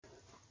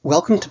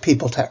Welcome to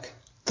People Tech,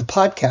 the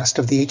podcast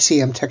of the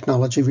HCM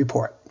Technology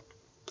Report.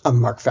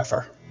 I'm Mark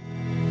Pfeffer.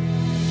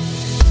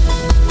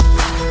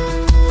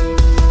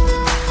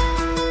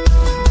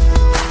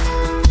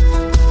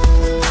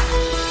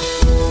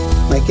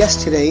 My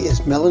guest today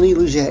is Melanie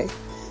Luget,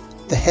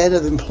 the head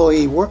of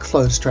employee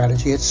workflow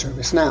strategy at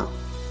ServiceNow.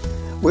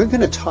 We're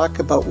going to talk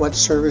about what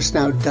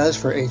ServiceNow does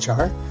for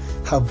HR,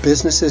 how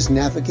businesses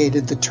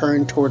navigated the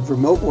turn toward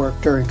remote work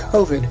during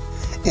COVID,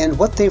 and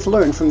what they've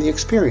learned from the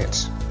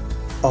experience.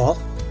 All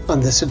on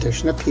this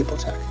edition of People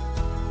Tech.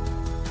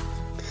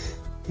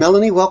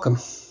 Melanie, welcome.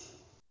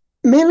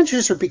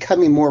 Managers are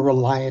becoming more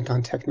reliant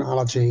on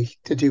technology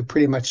to do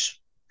pretty much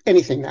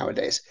anything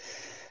nowadays.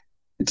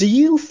 Do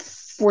you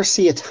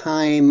foresee a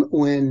time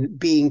when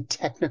being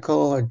technical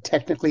or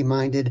technically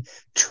minded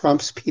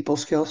trumps people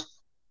skills?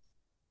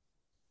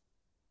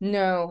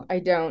 No, I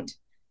don't.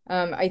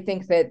 I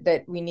think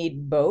that we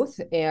need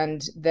both,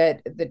 and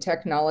that the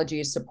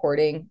technology is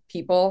supporting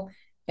people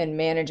and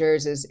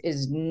managers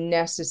is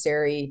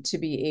necessary to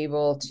be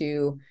able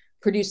to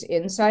produce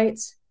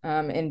insights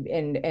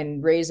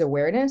and raise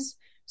awareness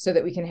so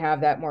that we can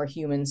have that more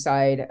human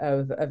side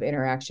of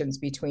interactions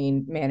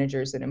between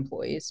managers and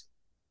employees.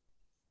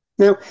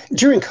 Now,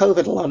 during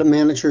COVID, a lot of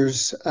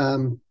managers,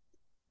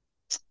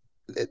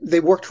 they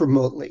worked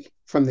remotely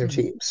from their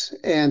teams.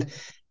 And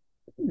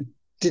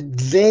did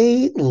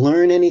they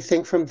learn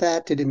anything from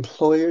that? Did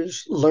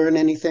employers learn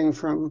anything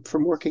from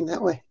working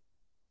that way?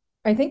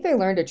 I think they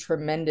learned a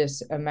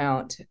tremendous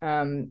amount.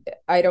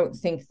 I don't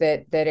think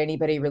that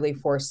anybody really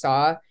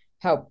foresaw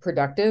how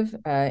productive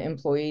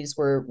employees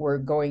were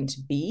going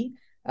to be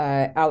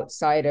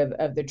outside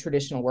of the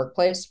traditional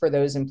workplace, for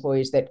those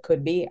employees that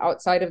could be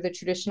outside of the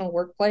traditional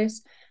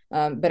workplace.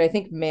 But I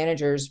think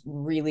managers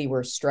really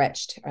were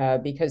stretched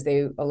because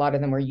a lot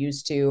of them were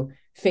used to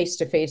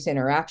face-to-face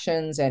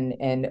interactions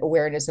and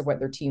awareness of what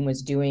their team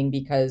was doing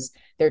because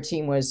their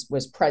team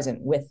was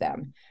present with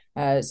them.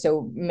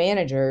 So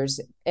managers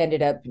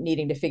ended up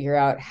needing to figure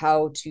out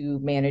how to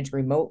manage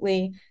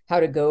remotely, how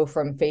to go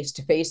from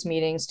face-to-face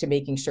meetings to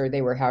making sure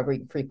they were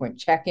having frequent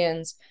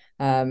check-ins,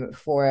 from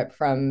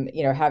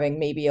having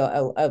maybe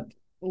a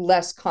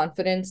less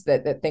confidence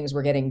that things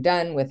were getting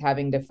done, with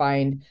having to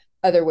find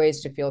other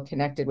ways to feel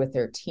connected with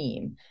their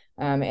team.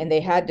 And they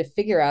had to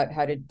figure out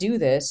how to do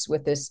this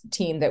with this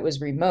team that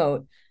was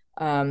remote,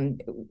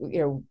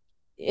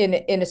 in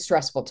a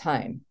stressful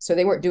time. So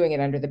they weren't doing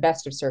it under the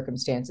best of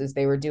circumstances.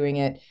 They were doing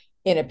it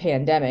in a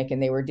pandemic, and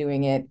they were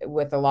doing it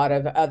with a lot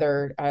of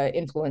other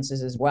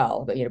influences as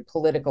well,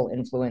 political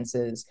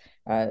influences,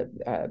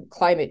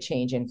 climate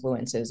change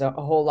influences, a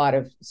whole lot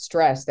of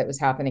stress that was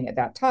happening at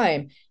that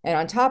time. And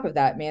on top of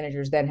that,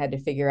 managers then had to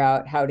figure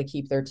out how to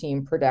keep their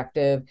team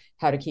productive,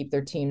 how to keep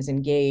their teams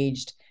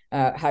engaged,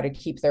 how to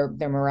keep their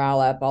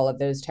morale up, all of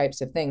those types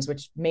of things,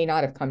 which may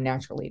not have come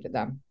naturally to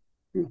them.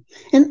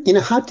 And,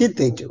 how did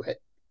they do it?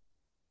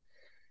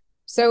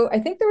 So I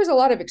think there was a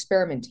lot of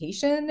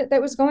experimentation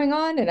that was going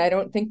on, and I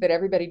don't think that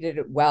everybody did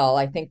it well.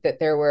 I think that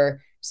there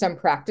were some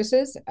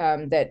practices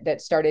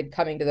that started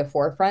coming to the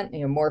forefront,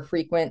 more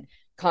frequent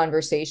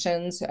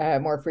conversations,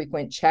 more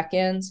frequent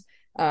check-ins,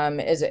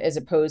 as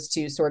opposed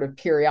to sort of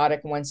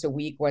periodic once a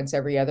week, once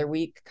every other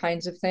week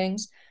kinds of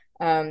things.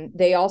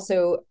 They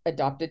also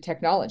adopted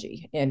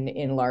technology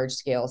in large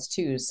scales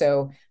too.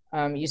 So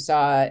you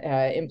saw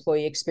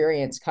employee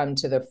experience come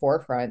to the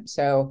forefront.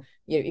 So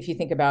if you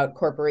think about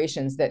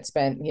corporations that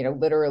spent,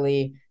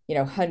 literally,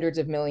 hundreds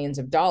of millions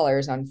of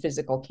dollars on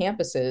physical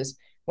campuses,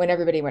 when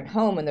everybody went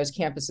home and those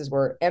campuses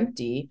were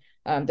empty,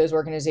 those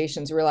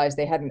organizations realized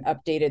they hadn't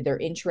updated their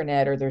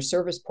intranet or their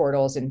service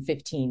portals in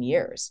 15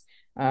 years.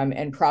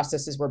 And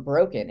processes were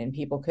broken, and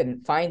people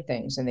couldn't find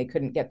things, and they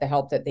couldn't get the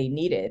help that they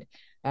needed.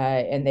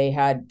 And they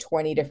had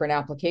 20 different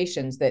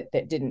applications that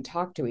didn't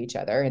talk to each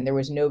other, and there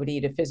was nobody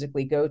to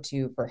physically go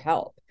to for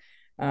help.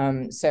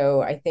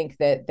 So I think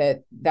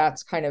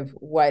that's kind of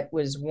what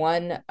was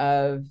one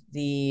of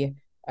the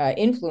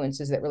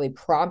influences that really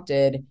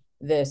prompted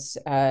this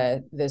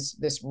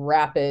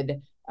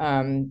rapid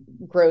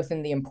growth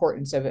in the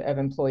importance of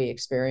employee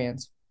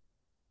experience.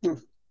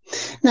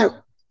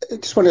 Now, I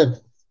just want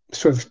to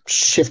sort of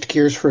shift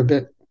gears for a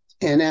bit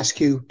and ask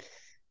you,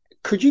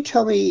 could you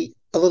tell me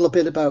a little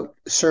bit about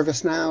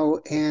ServiceNow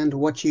and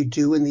what you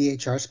do in the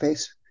HR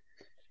space?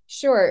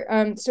 Sure.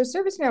 So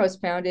ServiceNow was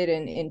founded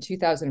in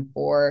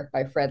 2004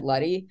 by Fred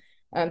Luddy.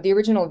 The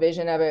original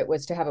vision of it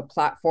was to have a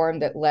platform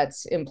that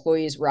lets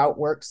employees route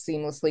work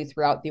seamlessly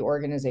throughout the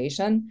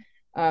organization.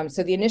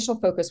 So the initial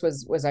focus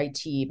was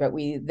IT, but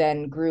we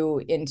then grew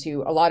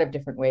into a lot of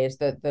different ways.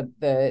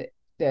 The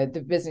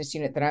business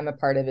unit that I'm a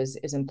part of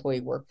is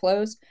employee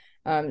workflows.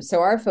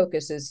 So our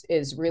focus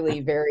is really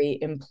very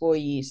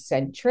employee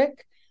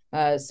centric.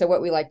 So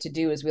what we like to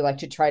do is we like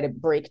to try to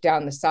break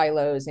down the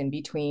silos in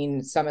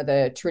between some of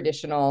the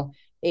traditional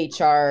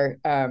HR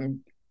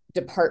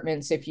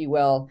departments, if you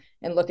will,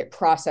 and look at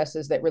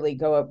processes that really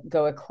go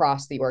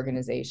across the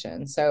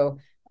organization. So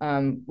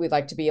we'd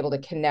like to be able to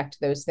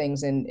connect those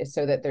things, and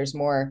so that there's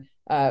more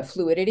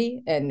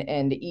fluidity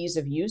and ease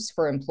of use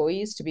for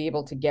employees to be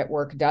able to get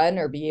work done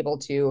or be able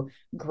to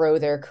grow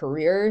their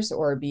careers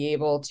or be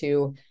able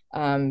to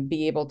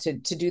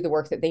do the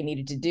work that they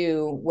needed to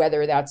do,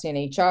 whether that's in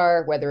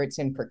HR, whether it's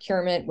in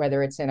procurement,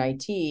 whether it's in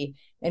IT,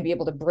 and be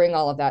able to bring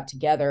all of that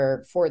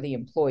together for the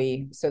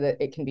employee so that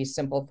it can be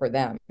simple for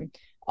them.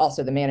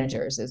 Also, the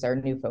managers is our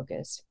new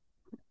focus.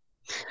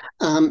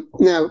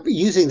 Now,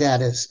 using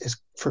that as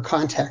for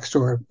context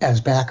or as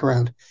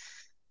background,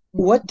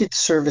 what did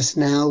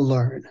ServiceNow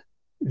learn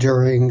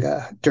during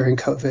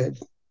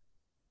COVID?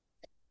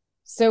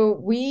 So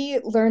we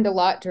learned a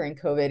lot during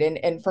COVID.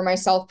 And for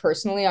myself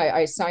personally,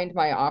 I signed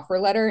my offer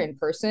letter in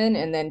person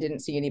and then didn't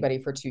see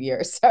anybody for 2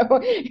 years. So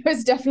it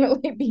was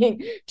definitely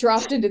being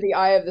dropped into the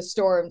eye of the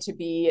storm to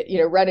be,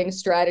 running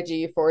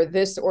strategy for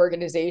this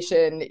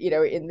organization,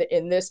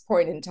 in this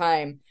point in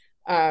time,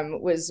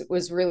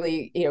 was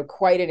really,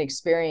 quite an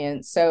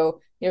experience. So,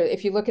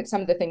 if you look at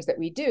some of the things that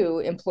we do,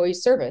 employee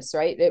service,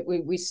 right?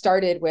 We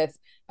started with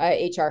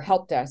HR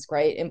help desk,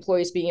 right?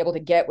 Employees being able to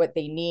get what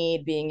they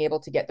need, being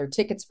able to get their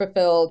tickets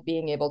fulfilled,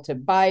 being able to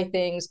buy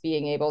things,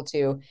 being able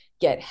to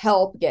get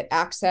help, get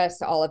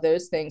access, all of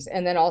those things.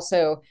 And then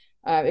also,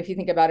 if you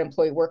think about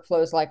employee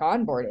workflows like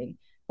onboarding,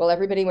 well,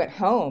 everybody went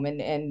home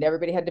and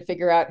everybody had to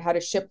figure out how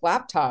to ship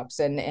laptops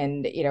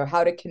and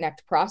how to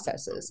connect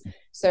processes.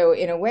 So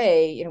in a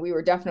way, we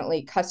were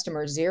definitely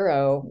customer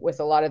zero with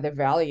a lot of the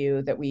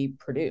value that we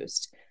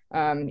produced.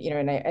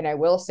 And I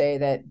will say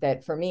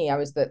that for me, I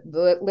was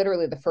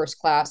literally the first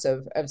class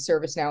of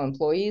ServiceNow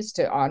employees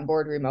to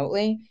onboard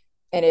remotely,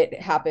 and it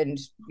happened,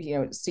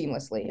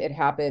 seamlessly. It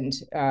happened,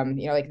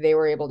 like they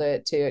were able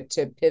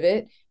to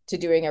pivot to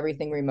doing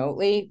everything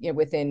remotely,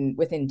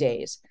 within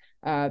days.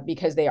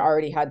 Because they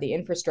already had the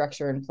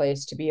infrastructure in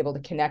place to be able to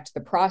connect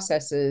the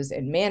processes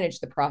and manage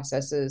the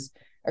processes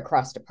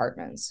across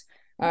departments.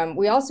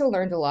 We also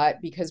learned a lot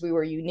because we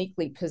were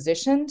uniquely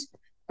positioned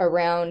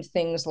around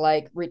things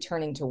like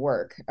returning to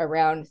work,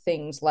 around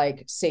things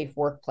like safe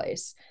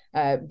workplace,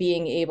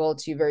 being able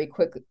to very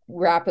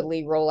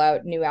rapidly roll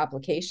out new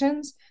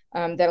applications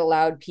that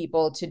allowed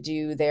people to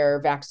do their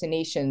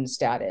vaccination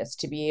status,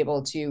 to be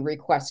able to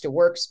request a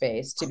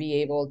workspace, to be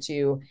able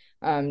to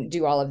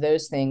do all of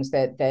those things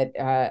that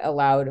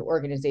allowed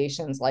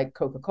organizations like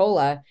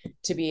Coca-Cola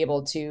to be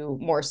able to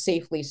more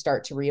safely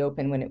start to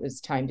reopen when it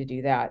was time to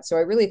do that. So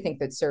I really think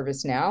that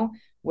ServiceNow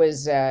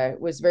was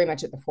very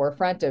much at the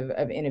forefront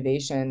of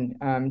innovation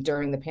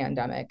during the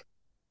pandemic.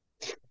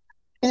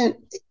 And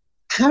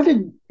how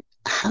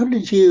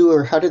did you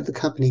or how did the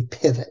company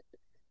pivot?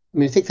 I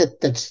mean, I think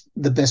that's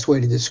the best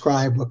way to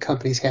describe what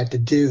companies had to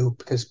do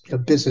because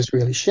business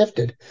really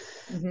shifted.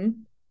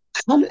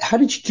 Mm-hmm. How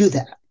did you do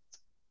that?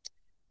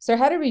 So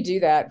how did we do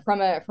that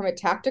from a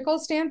tactical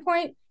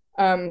standpoint?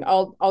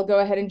 I'll go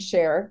ahead and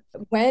share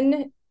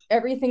when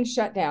everything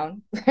shut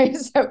down, right?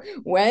 So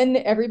when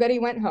everybody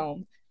went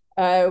home,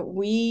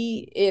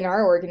 we in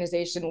our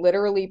organization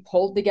literally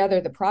pulled together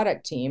the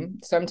product team.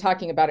 So I'm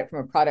talking about it from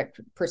a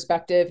product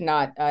perspective,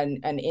 not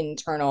an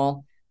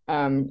internal,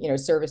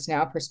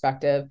 ServiceNow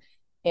perspective.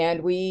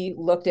 And we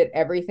looked at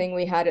everything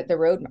we had on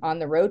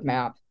the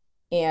roadmap.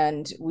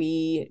 And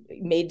we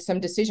made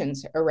some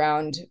decisions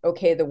around,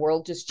 okay, the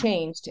world just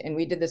changed. And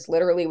we did this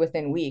literally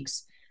within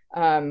weeks.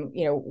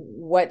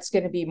 What's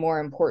going to be more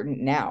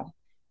important now?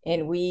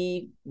 And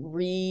we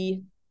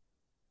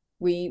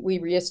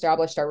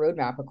reestablished our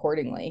roadmap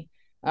accordingly.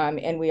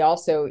 And we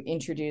also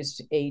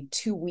introduced a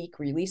 2-week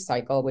release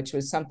cycle, which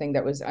was something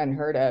that was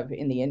unheard of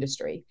in the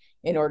industry,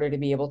 in order to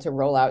be able to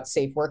roll out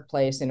safe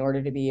workplace, in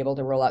order to be able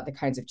to roll out the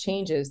kinds of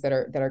changes that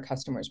our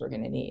customers were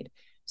going to need.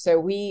 So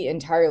we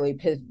entirely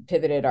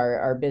pivoted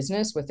our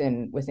business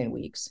within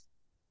weeks.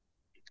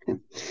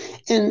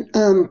 And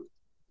can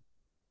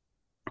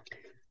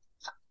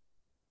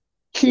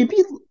you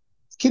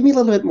give me a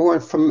little bit more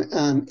from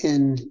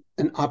in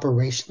an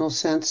operational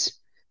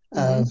sense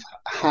of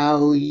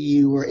how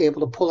you were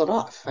able to pull it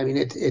off? I mean,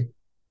 it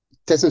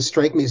doesn't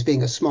strike me as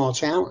being a small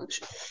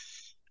challenge.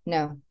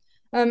 No.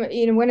 One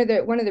of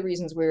the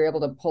reasons we were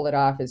able to pull it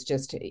off is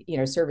just,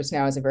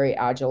 ServiceNow is a very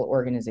agile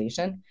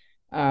organization.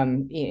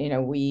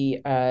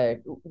 We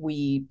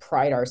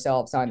pride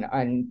ourselves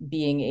on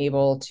being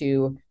able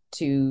to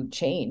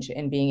change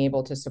and being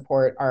able to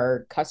support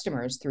our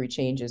customers through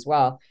change as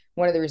well.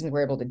 One of the reasons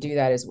we're able to do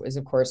that is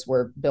of course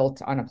we're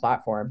built on a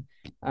platform.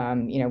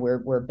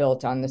 We're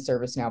built on the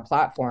ServiceNow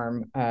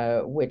platform,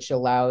 which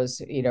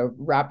allows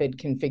rapid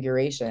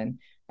configuration,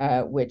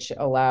 which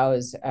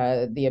allows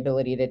the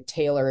ability to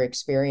tailor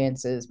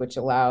experiences, which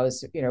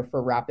allows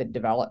for rapid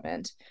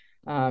development.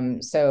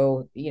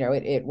 So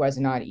it was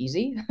not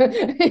easy.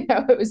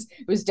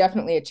 It was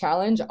definitely a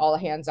challenge. All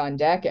hands on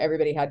deck.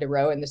 Everybody had to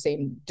row in the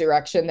same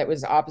direction that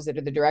was opposite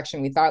of the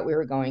direction we thought we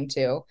were going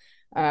to.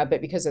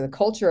 But because of the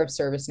culture of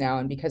ServiceNow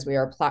and because we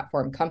are a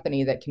platform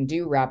company that can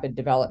do rapid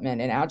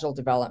development and agile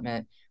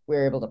development, we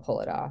were able to pull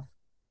it off.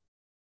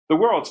 The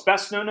world's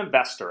best-known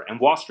investor and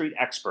Wall Street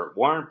expert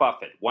Warren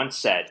Buffett once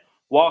said,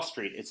 "Wall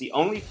Street is the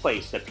only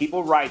place that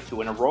people ride to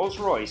in a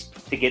Rolls-Royce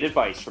to get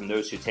advice from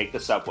those who take the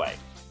subway."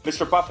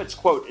 Mr. Buffett's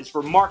quote is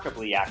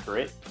remarkably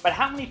accurate, but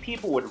how many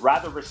people would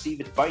rather receive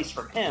advice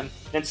from him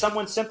than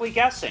someone simply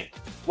guessing?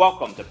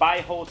 Welcome to Buy,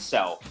 Hold,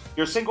 Sell,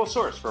 your single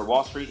source for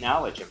Wall Street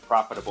knowledge and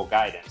profitable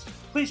guidance.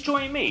 Please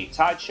join me,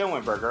 Todd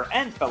Schoenberger,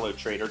 and fellow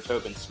trader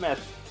Tobin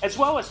Smith, as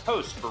well as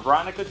host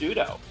Veronica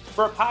Dudo,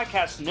 for a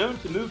podcast known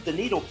to move the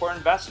needle for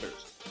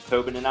investors.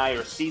 Tobin and I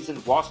are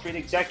seasoned Wall Street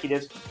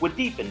executives with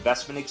deep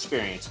investment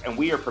experience, and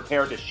we are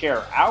prepared to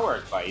share our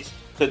advice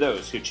to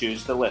those who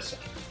choose to listen.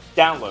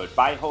 Download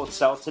Buy, Hold,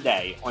 Sell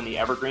today on the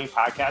Evergreen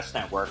Podcast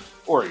Network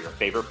or your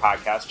favorite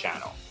podcast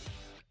channel.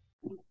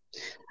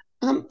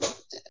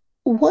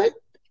 What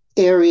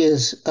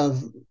areas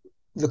of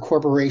the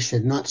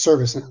corporation, not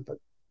ServiceNow, but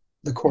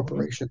the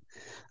corporation,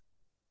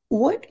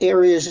 what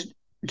areas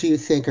do you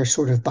think are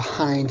sort of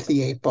behind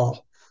the eight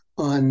ball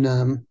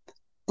on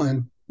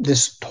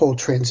this whole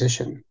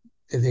transition?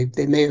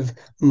 They may have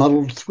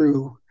muddled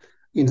through,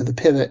 the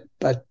pivot,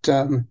 but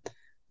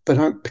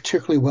aren't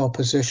particularly well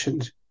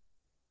positioned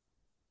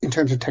in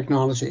terms of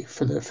technology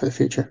for the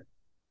future?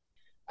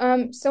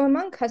 So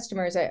among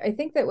customers, I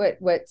think that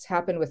what's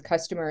happened with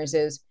customers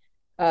is,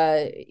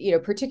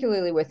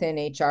 particularly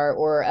within HR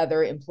or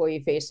other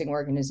employee-facing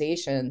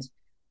organizations,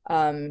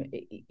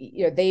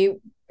 they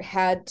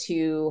had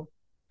to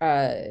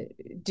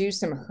do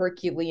some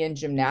Herculean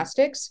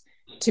gymnastics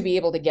to be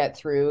able to get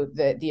through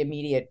the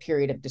immediate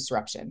period of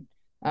disruption.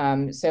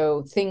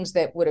 So things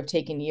that would have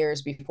taken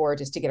years before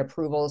just to get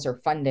approvals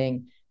or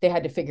funding, they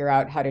had to figure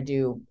out how to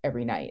do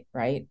every night,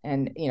 right?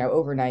 And,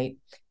 overnight.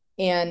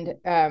 And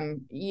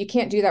you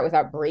can't do that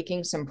without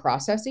breaking some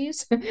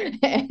processes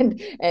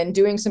and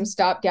doing some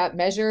stopgap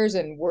measures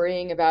and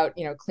worrying about,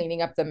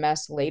 cleaning up the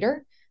mess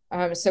later.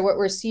 So what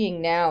we're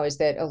seeing now is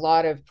that a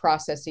lot of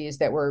processes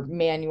that were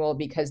manual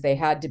because they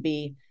had to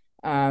be,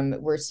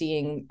 we're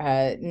seeing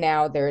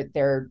now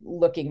they're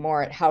looking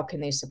more at how can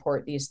they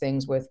support these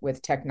things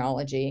with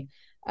technology.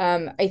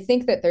 I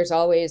think that there's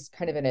always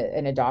kind of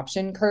an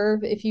adoption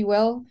curve, if you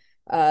will,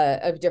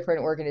 of different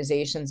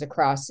organizations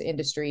across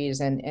industries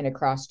and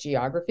across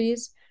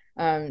geographies.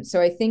 So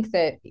I think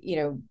that,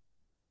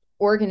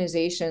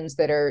 organizations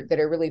that are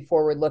really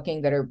forward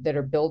looking, that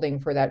are building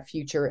for that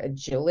future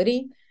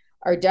agility,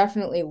 are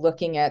definitely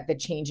looking at the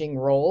changing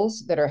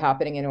roles that are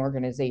happening in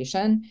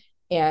organization.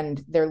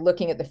 And they're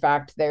looking at the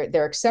fact,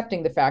 they're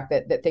accepting the fact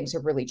that things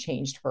have really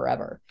changed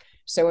forever.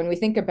 So when we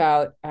think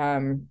about,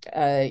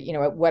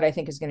 what I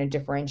think is going to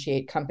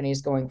differentiate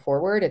companies going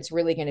forward, it's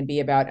really going to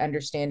be about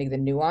understanding the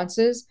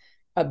nuances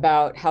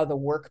about how the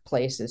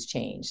workplace has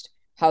changed,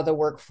 how the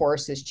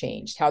workforce has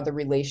changed, how the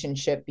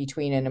relationship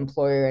between an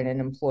employer and an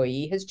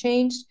employee has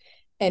changed,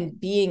 and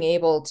being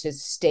able to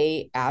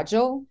stay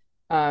agile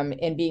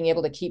and being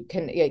able to keep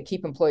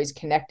employees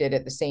connected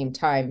at the same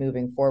time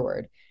moving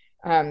forward.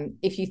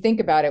 If you think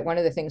about it, one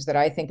of the things that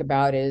I think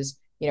about is,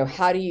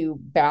 how do you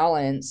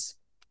balance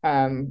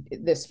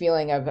this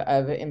feeling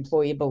of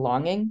employee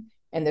belonging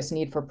and this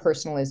need for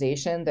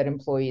personalization that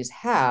employees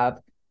have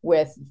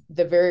with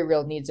the very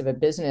real needs of a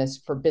business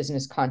for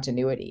business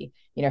continuity?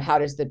 How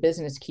does the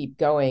business keep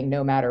going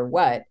no matter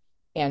what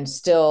and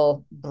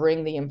still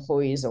bring the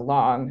employees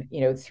along,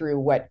 through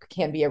what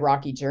can be a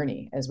rocky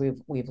journey, as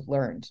we've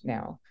learned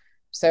now.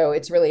 So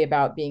it's really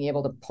about being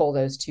able to pull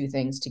those two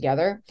things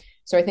together.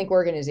 So I think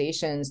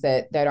organizations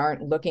that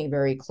aren't looking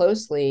very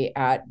closely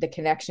at the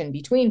connection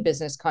between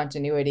business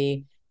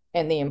continuity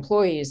and the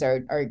employees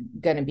are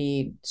going to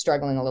be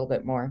struggling a little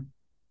bit more.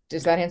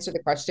 Does that answer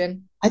the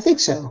question? I think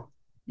so.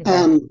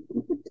 Okay.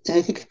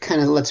 I think it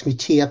kind of lets me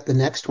tee up the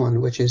next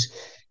one, which is,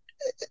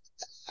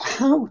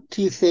 how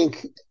do you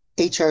think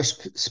HR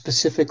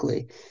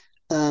specifically,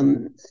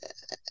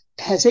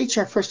 has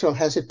HR, first of all,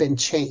 has it been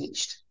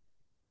changed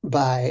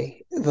by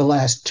the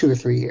last 2 or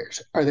 3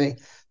 years? Are they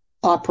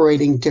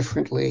operating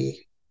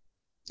differently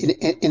in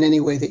any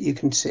way that you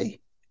can see?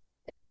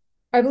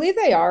 I believe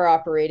they are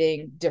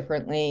operating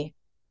differently.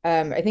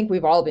 I think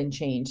we've all been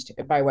changed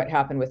by what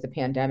happened with the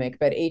pandemic,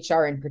 but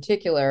HR in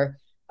particular,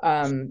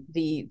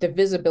 the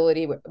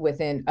visibility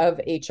of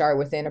HR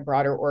within a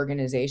broader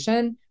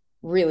organization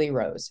really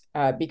rose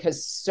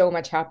because so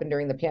much happened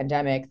during the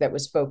pandemic that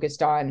was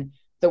focused on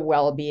the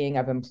well-being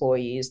of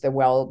employees, the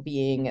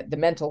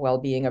mental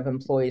well-being of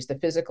employees, the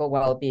physical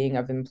well-being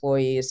of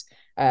employees.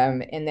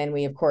 And then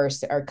we, of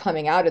course, are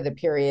coming out of the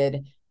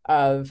period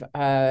of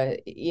the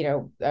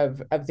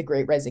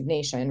Great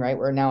Resignation, right?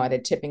 We're now at a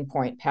tipping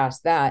point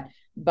past that.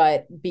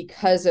 But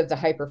because of the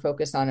hyper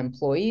focus on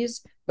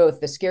employees,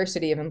 both the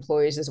scarcity of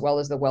employees as well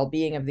as the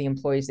well-being of the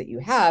employees that you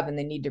have and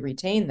the need to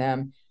retain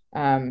them,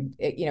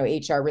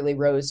 HR really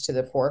rose to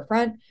the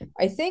forefront.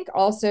 I think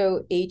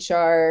also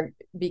HR,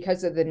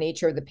 because of the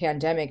nature of the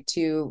pandemic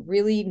too,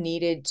 really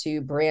needed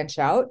to branch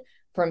out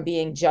from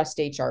being just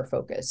HR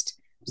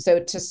focused. So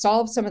to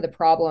solve some of the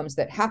problems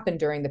that happened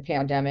during the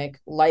pandemic,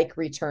 like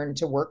return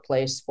to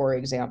workplace, for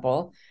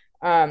example,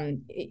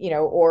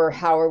 or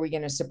how are we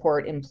going to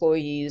support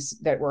employees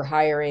that we're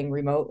hiring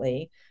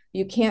remotely?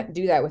 You can't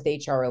do that with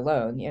HR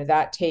alone.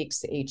 That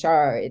takes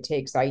HR, it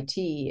takes IT,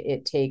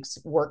 it takes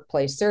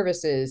workplace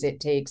services, it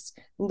takes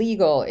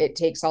legal, it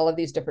takes all of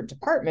these different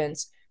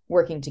departments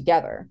working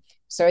together.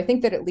 So I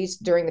think that at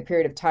least during the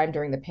period of time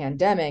during the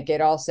pandemic, it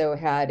also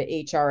had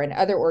HR and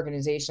other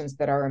organizations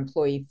that are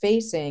employee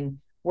facing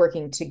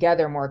working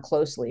together more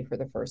closely for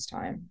the first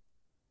time.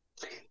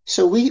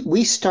 So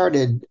we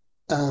started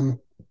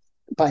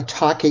by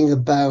talking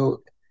about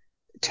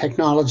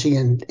technology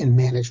and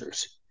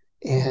managers,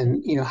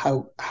 and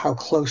how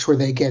close were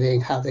they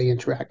getting, how they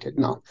interacted,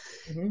 and all.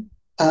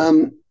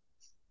 Mm-hmm.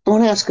 I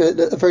want to ask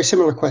a very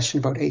similar question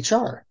about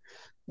HR.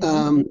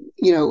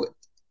 Mm-hmm.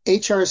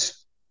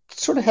 HR's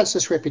sort of has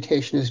this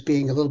reputation as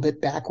being a little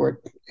bit backward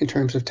in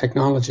terms of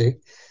technology.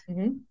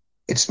 Mm-hmm.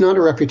 It's not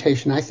a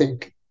reputation I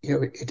think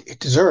it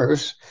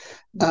deserves.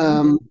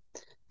 Mm-hmm.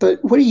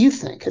 But what do you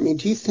think? I mean,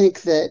 do you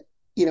think that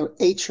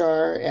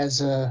HR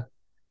as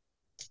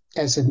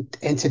an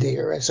entity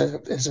or as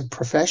a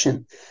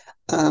profession,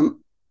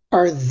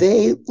 are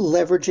they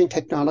leveraging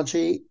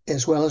technology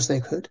as well as they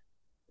could?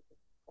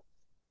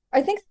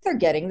 I think they're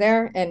getting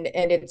there, and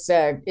it's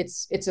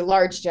a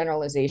large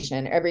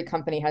generalization. Every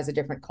company has a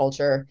different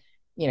culture.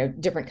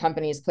 Different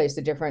companies place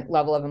a different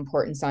level of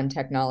importance on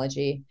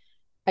technology.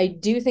 I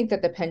do think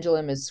that the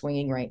pendulum is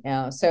swinging right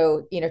now.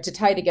 So, to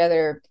tie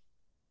together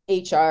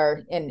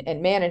HR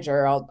and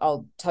manager,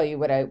 I'll tell you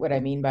what I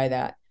mean by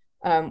that.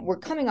 We're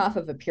coming off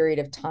of a period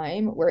of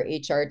time where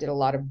HR did a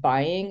lot of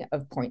buying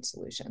of point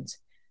solutions.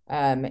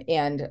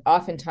 And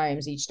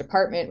oftentimes each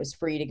department was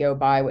free to go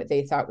buy what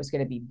they thought was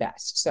going to be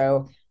best.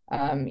 So,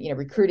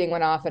 recruiting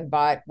went off and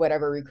bought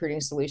whatever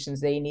recruiting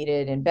solutions they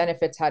needed, and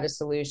benefits had a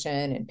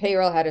solution, and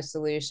payroll had a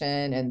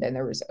solution, and then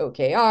there was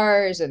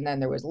OKRs, and then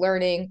there was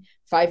learning,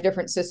 5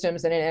 different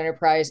systems in an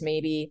enterprise,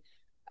 maybe.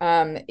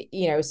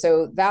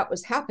 So that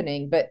was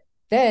happening. But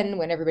then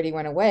when everybody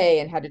went away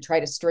and had to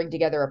try to string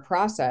together a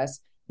process,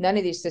 none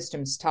of these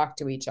systems talk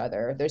to each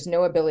other. There's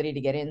no ability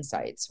to get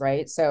insights,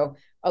 right? So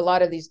a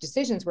lot of these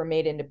decisions were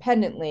made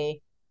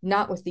independently,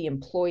 not with the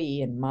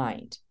employee in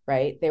mind,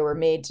 right? They were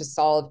made to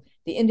solve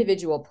the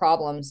individual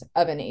problems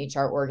of an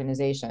HR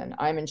organization.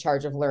 I'm in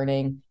charge of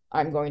learning.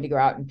 I'm going to go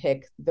out and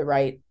pick the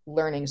right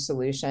learning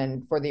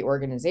solution for the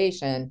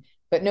organization.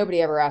 But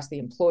nobody ever asked the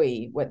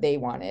employee what they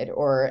wanted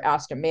or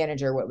asked a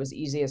manager what was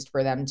easiest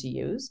for them to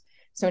use.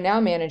 So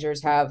now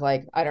managers have,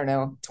 like, I don't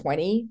know,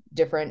 20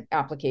 different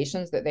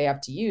applications that they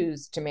have to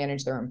use to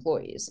manage their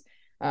employees.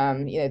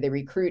 They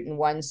recruit in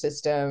one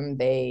system,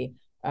 they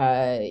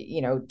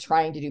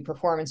trying to do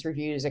performance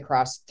reviews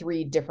across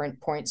 3 different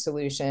point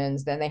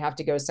solutions. Then they have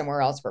to go somewhere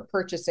else for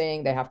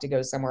purchasing. They have to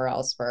go somewhere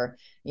else for,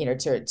 to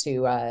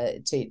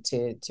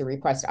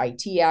request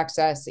IT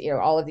access,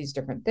 all of these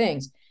different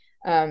things.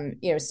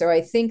 So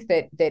I think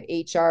that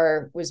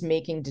HR was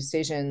making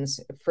decisions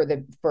in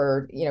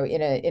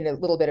a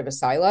little bit of a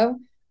silo.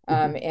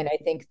 And I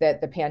think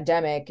that the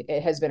pandemic,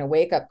 it has been a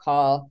wake-up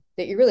call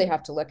that you really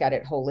have to look at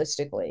it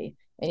holistically,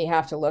 and you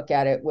have to look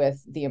at it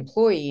with the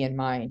employee in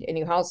mind. And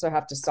you also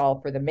have to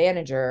solve for the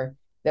manager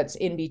that's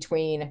in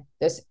between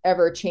this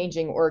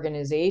ever-changing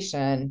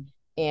organization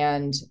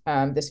and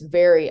this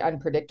very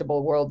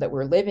unpredictable world that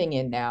we're living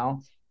in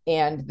now,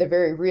 and the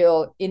very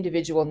real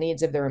individual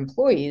needs of their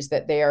employees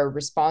that they are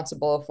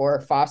responsible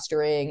for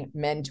fostering,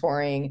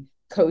 mentoring,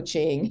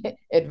 coaching,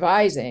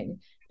 advising.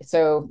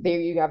 So there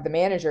you have the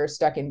manager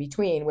stuck in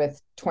between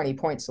with 20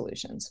 point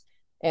solutions,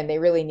 and they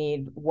really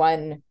need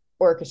one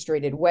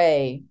orchestrated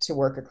way to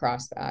work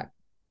across that.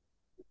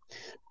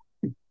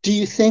 Do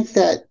you think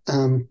that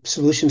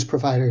solutions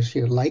providers,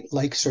 like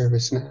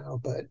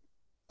ServiceNow, but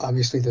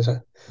obviously there's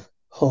a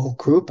whole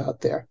group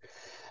out there,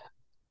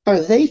 are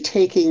they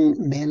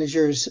taking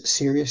managers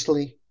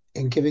seriously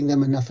and giving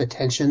them enough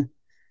attention?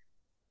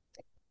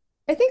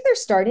 I think they're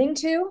starting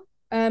to.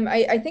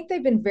 I think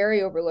they've been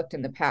very overlooked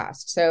in the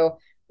past. So,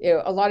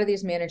 a lot of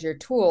these manager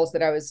tools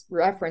that I was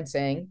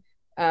referencing,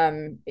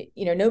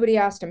 nobody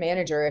asked a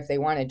manager if they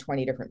wanted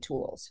 20 different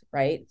tools,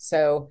 right?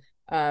 So,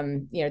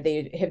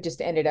 they have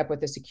just ended up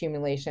with this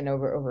accumulation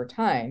over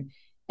time.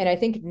 And I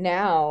think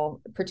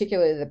now,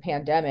 particularly the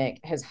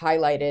pandemic, has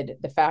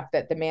highlighted the fact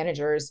that the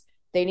managers,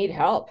 they need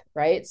help,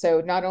 right?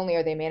 So not only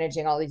are they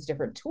managing all these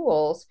different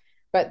tools,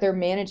 but they're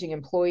managing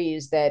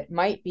employees that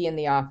might be in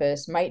the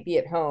office, might be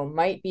at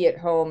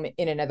home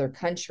in another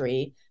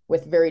country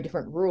with very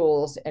different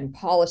rules and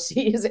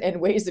policies and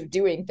ways of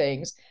doing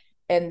things.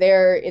 And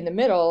they're in the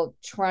middle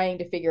trying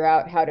to figure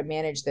out how to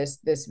manage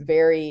this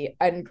very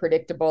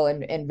unpredictable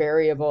and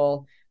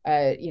variable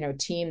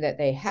team that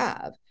they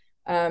have.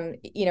 And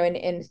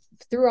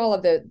through all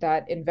of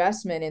that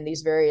investment in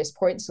these various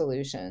point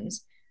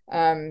solutions,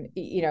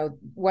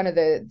 one of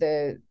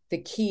the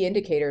key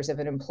indicators of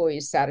an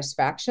employee's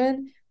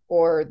satisfaction,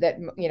 or that,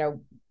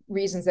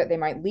 reasons that they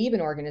might leave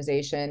an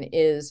organization,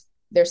 is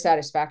their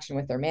satisfaction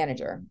with their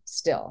manager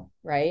still,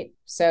 right?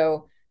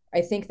 So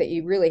I think that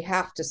you really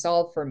have to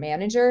solve for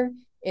manager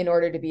in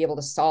order to be able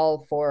to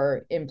solve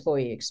for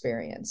employee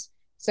experience.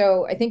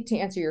 So I think to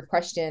answer your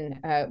question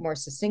more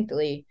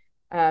succinctly,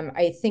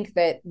 I think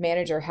that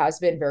manager has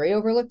been very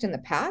overlooked in the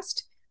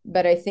past,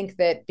 but I think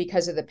that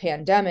because of the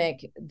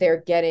pandemic,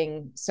 they're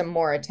getting some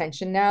more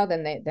attention now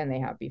than they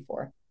have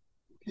before.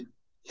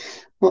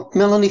 Well,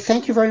 Melanie,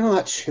 thank you very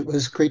much. It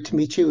was great to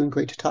meet you and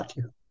great to talk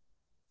to you.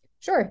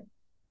 Sure.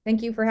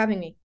 Thank you for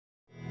having me.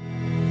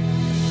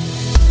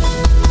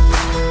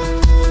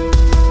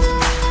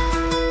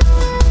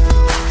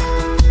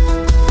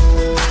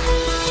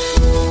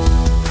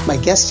 My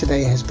guest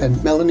today has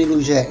been Melanie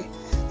Luget,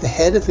 the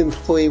head of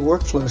employee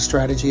workflow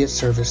strategy at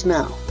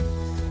ServiceNow.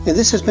 And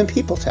this has been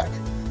People Tech,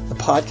 the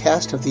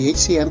podcast of the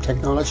HCM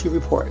Technology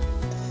Report.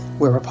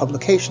 We're a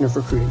publication of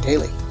Recruiting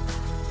Daily.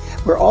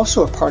 We're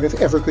also a part of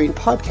Evergreen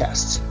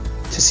Podcasts.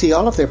 To see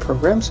all of their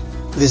programs,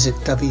 visit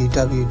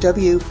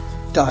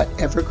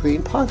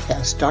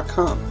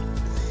www.evergreenpodcast.com.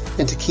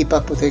 And to keep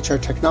up with HR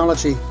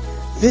technology,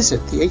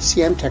 visit the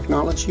HCM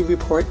Technology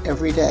Report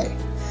every day.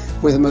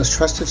 We're the most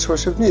trusted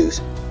source of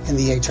news in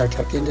the HR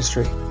tech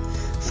industry.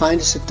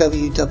 Find us at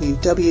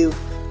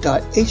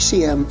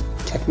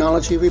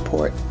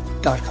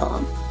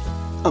www.hcmtechnologyreport.com.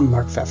 I'm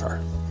Mark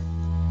Pfeffer.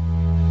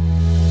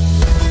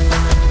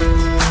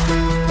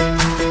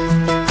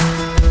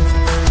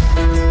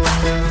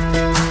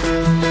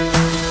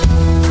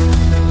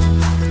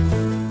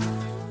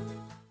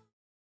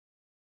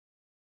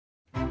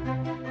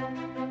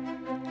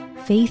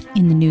 Faith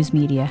in the news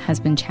media has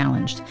been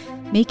challenged,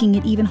 making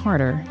it even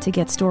harder to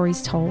get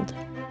stories told.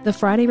 The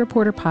Friday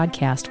Reporter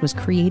podcast was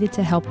created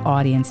to help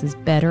audiences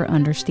better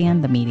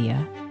understand the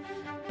media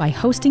by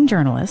hosting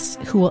journalists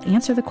who will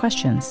answer the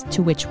questions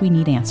to which we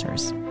need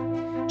answers.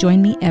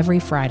 Join me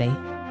every Friday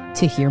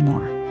to hear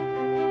more.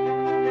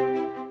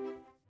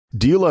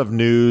 Do you love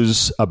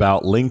news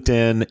about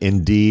LinkedIn,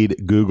 Indeed,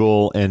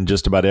 Google, and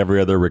just about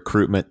every other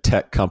recruitment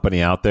tech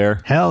company out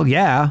there? Hell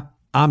yeah.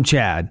 I'm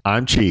Chad.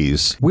 I'm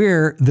Cheese.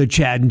 We're the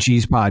Chad and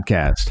Cheese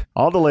Podcast.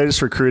 All the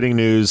latest recruiting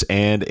news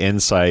and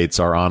insights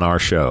are on our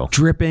show.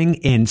 Dripping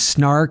in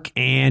snark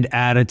and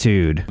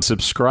attitude.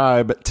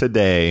 Subscribe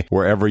today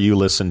wherever you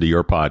listen to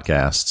your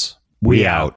podcasts. We out.